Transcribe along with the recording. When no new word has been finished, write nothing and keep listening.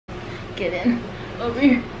get in over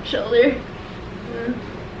your shoulder.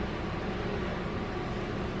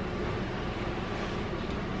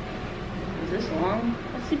 Is this long?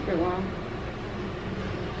 That's super long.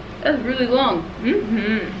 That's really long.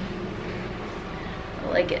 I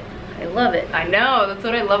like it. I love it. I know, that's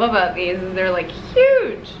what I love about these, is they're like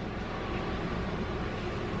huge.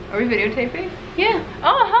 Are we videotaping? Yeah.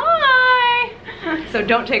 Oh, hi! So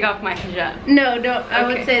don't take off my hijab. No, don't. I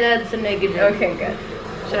Okay. would say that's a negative. Okay, good.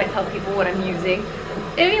 Should I tell people what I'm using?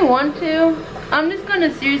 If you want to. I'm just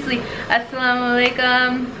gonna seriously, assalamu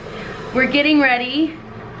alaikum. We're getting ready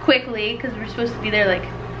quickly because we're supposed to be there like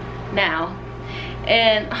now.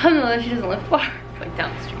 And alhamdulillah, she doesn't live far. It's like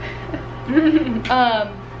down the street.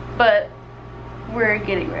 But we're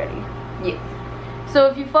getting ready. Yeah. So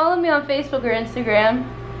if you follow me on Facebook or Instagram,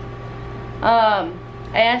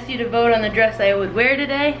 I asked you to vote on the dress I would wear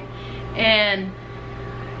today, and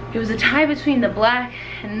it was a tie between the black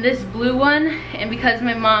and this blue one, and because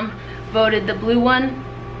my mom voted the blue one,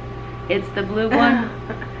 it's the blue one.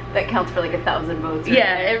 That counts for like 1,000 votes. Right?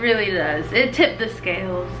 Yeah, it really does. It tipped the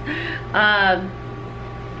scales.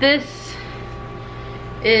 This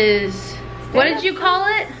is, what did you call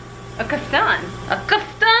it? A kaftan. A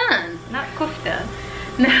kaftan. Not kufta.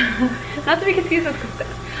 No. Not to be confused with kufta.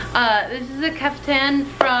 This is a kaftan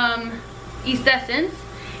from East Essence,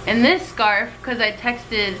 and this scarf, because I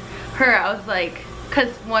texted her, I was like,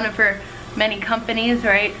 because one of her many companies,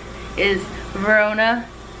 right, is Verona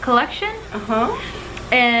Collection.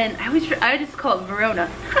 And I just call it Verona.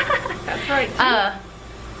 That's right.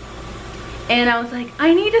 And I was like,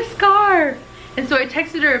 I need a scarf. And so I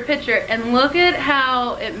texted her a picture, and look at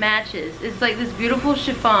how it matches. It's like this beautiful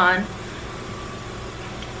chiffon.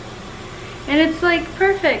 And it's like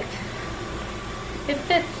perfect. It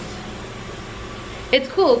fits. It's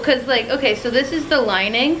cool, cause like, okay, so this is the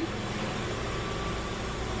lining.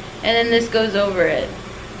 And then this goes over it.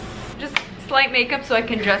 Just slight makeup so I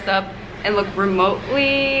can dress up and look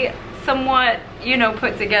remotely somewhat, you know,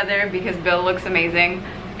 put together, because Bill looks amazing.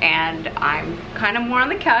 And I'm kind of more on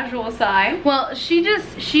the casual side. Well, she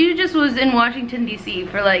just was in Washington DC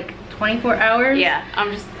for like 24 hours. Yeah,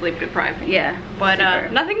 I'm just sleep deprived. Yeah. But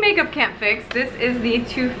nothing makeup can't fix. This is the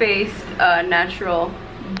Too Faced Natural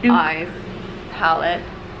Duke Eyes palette.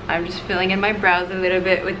 I'm just filling in my brows a little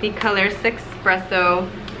bit with the color Espresso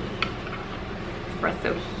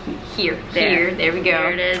here. There we go.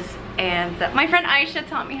 There it is. And my friend Aisha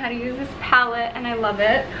taught me how to use this palette, and I love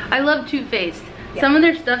it. I love Too Faced. Yeah. Some of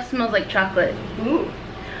their stuff smells like chocolate. Ooh.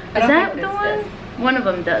 Is that the one? One of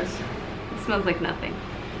them does. It smells like nothing.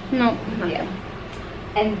 No, nothing. Yeah.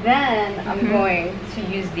 And then I'm going to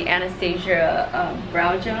use the Anastasia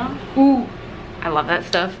brow gel. Ooh. I love that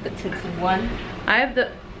stuff, the tinted one. I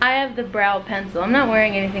have the brow pencil. I'm not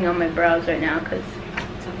wearing anything on my brows right now because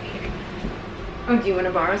It's over here. Oh, do you want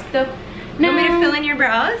to borrow stuff? No. You want me to fill in your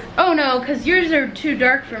brows? Oh no, because yours are too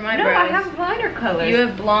dark for my No, brows. I have lighter colors. You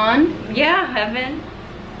have blonde? Yeah, heaven.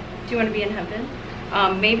 Do you want to be in heaven?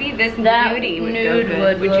 Maybe this That nudie would nude go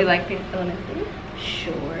good. Would you look- like me to fill in it for you?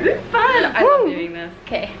 Sure. Fun. I love doing this.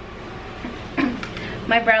 Okay.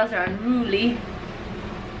 My brows are unruly.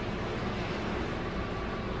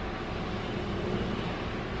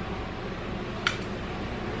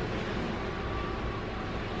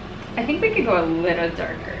 I think we could go a little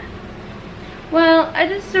darker. Well, I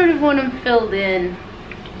just sort of want them filled in.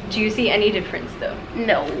 Do you see any difference though?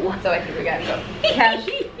 No. So I think we gotta go.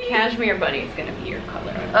 Cashmere bunny is gonna be your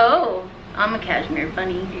color. Oh, I'm a cashmere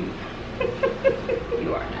bunny.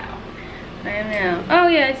 You are now. I am now. Oh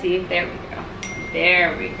yeah, I see. There we go.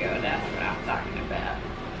 There we go. That's what I'm talking about.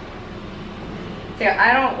 So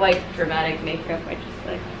I don't like dramatic makeup. I just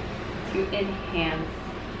like to enhance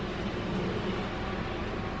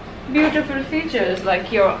beautiful features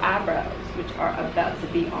like your eyebrows, which are about to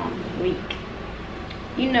be on fleek.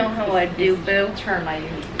 You know how I do, boo. Term I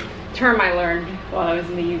learned while I was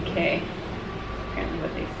in the UK. Apparently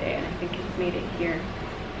what they say, and I think it's made it here.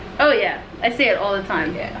 Oh yeah, I say it all the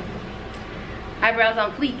time. Yeah. Eyebrows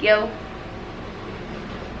on fleek, yo.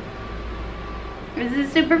 This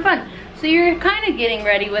is super fun. So you're kind of getting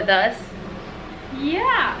ready with us.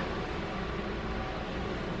 Yeah.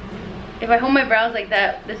 If I hold my brows like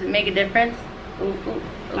that, does it make a difference? Ooh, ooh, ooh.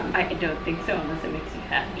 I don't think so, unless it makes you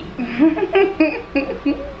happy.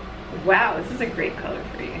 Wow, this is a great color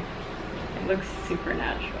for you. It looks super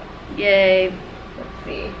natural. Yay. Let's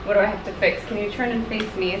see. What do I have to fix? Can you turn and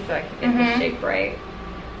face me so I can get the shape right?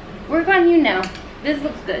 Work on you now. This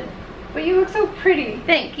looks good. But you look so pretty.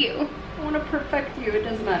 Thank you. I want to perfect you. It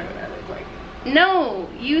doesn't matter what I look like. No,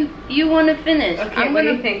 you want to finish. Okay, what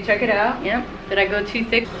do you think? Check it out. Yep. Did I go too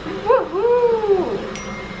thick? Woohoo!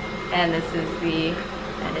 And this is the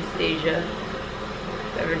Anastasia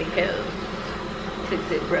Beverly Hills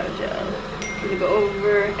Tinted Brow Gel. I'm gonna go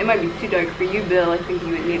over. It might be too dark for you, Bill. I think you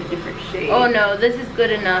would need a different shade. Oh no, this is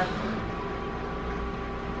good enough.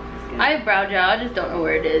 I have brow gel, I just don't know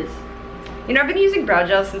where it is. You know, I've been using brow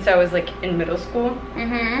gel since I was like in middle school.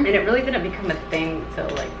 And it really didn't become a thing till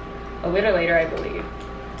like a little later, I believe.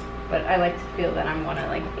 But I like to feel that I'm one of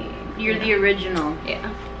like the... You're the original. Yeah.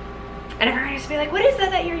 And everyone used to be like, what is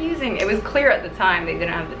that you're using? It was clear at the time. They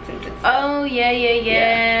didn't have the tinted stuff. Oh,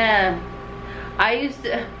 yeah. I used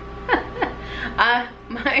to... I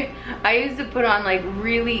used to put on like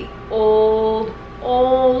really old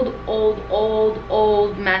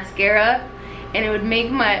mascara, and it would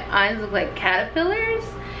make my eyes look like caterpillars.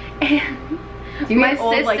 And do you my mean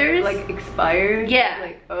old, sisters, like expired? Yeah.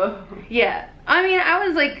 Like, oh. Yeah. I mean, I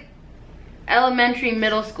was like elementary,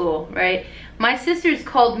 middle school, right? My sisters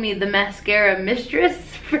called me the mascara mistress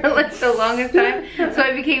for like the longest time. So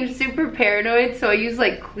I became super paranoid. So I used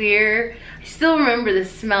like clear, I still remember the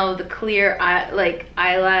smell of the clear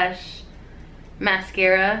eyelash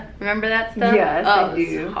mascara. Remember that stuff? Yes, I do.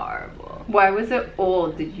 It was horrible. Why was it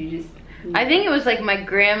old? Did you just... I think it was like my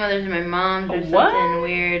grandmother's and my mom's or something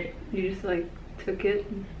weird. You just like took it?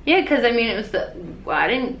 Yeah, because I mean it was the... Well, I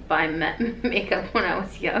didn't buy makeup when I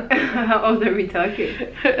was young. How old are we talking?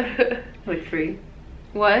 Like 3?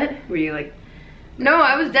 What? Were you like... No,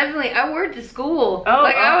 I was definitely... I worked at school. Oh,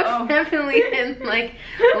 like I was definitely in like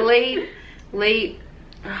late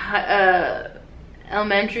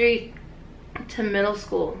elementary to middle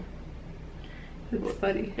school. That's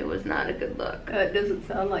funny. It was not a good look. It doesn't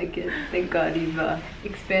sound like it. Thank God you've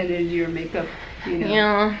expanded your makeup, you know,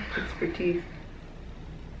 yeah, expertise.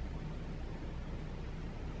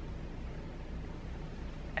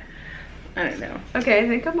 I don't know. Okay, I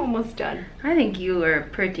think I'm almost done. I think you are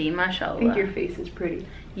pretty, mashallah. I think your face is pretty.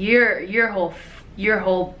 Your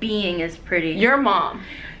whole being is pretty. Your mom.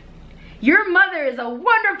 Your mother is a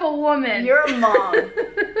wonderful woman. Your mom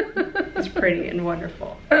is pretty and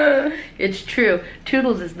wonderful. It's true.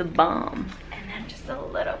 Toodles is the bomb. And then just a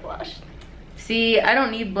little blush. See, I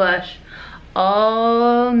don't need blush.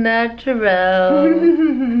 All natural.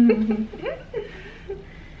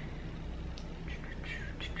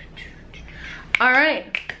 All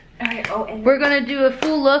right. Oh, and we're gonna do a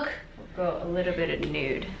full look. We'll go a little bit of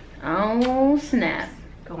nude. Oh snap!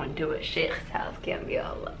 Go and do it. Sheikh's house can't be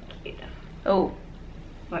all lucky. Oh,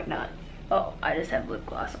 why not? Oh, I just have lip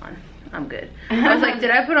gloss on. I'm good. I was like, did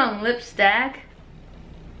I put on lip stack?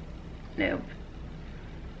 Nope.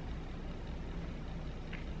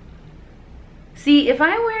 See, if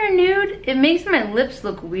I wear nude, it makes my lips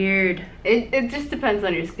look weird. It just depends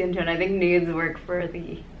on your skin tone. I think nudes work for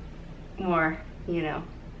the more, you know,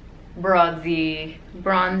 bronzy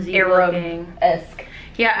looking-esque.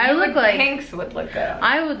 Yeah, I look like pinks would look good.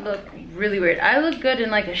 I would look really weird. I look good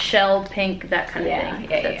in like a shell pink, that kind of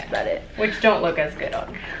thing. Yeah, That's about it. Which don't look as good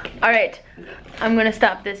on. All right, I'm gonna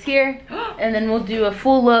stop this here, and then we'll do a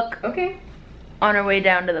full look. Okay. On our way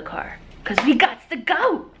down to the car, cause we got to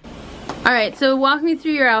go. All right, so walk me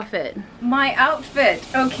through your outfit. My outfit.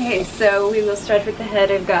 Okay, so we will start with the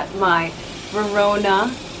head. I've got my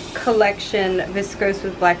Verona Collection viscose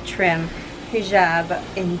with black trim hijab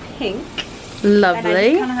in pink. Lovely. And I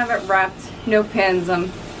just kind of have it wrapped, no pins. I'm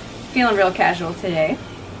feeling real casual today.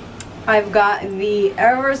 I've got the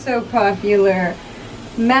ever so popular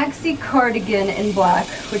maxi cardigan in black,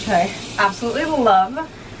 which I absolutely love.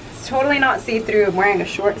 It's totally not see-through. I'm wearing a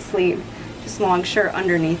short sleeve, just long shirt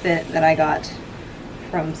underneath it that I got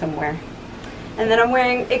from somewhere. And then I'm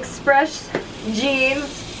wearing Express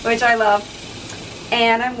jeans, which I love.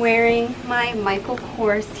 And I'm wearing my Michael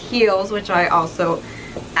Kors heels, which I also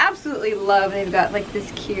absolutely love. They've got like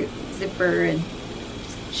this cute zipper and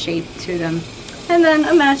shape to them. And then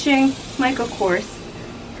a matching Michael Kors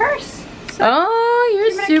purse. So, oh,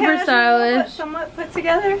 you're super stylish. But somewhat put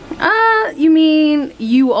together. You mean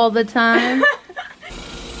you all the time?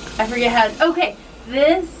 I forget how. Okay,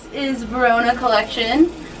 this is Verona Collection,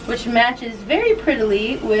 which matches very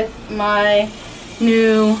prettily with my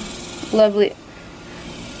new lovely.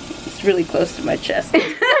 It's really close to my chest.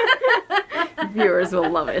 Viewers will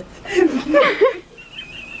love it.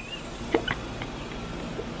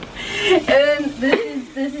 And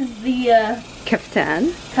this is the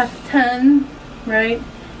kaftan, right?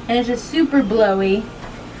 And it's just super blowy.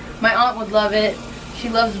 My aunt would love it. She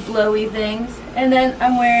loves blowy things. And then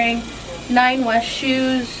I'm wearing 9 West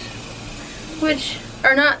shoes, which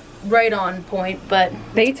are not right on point, but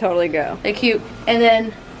they totally go. They're cute. And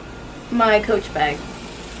then my Coach bag.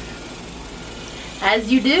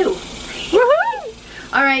 As you do.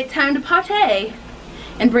 Woohoo! All right, time to party.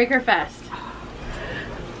 and break her fast.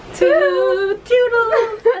 Toodles!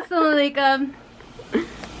 Assalamualaikum.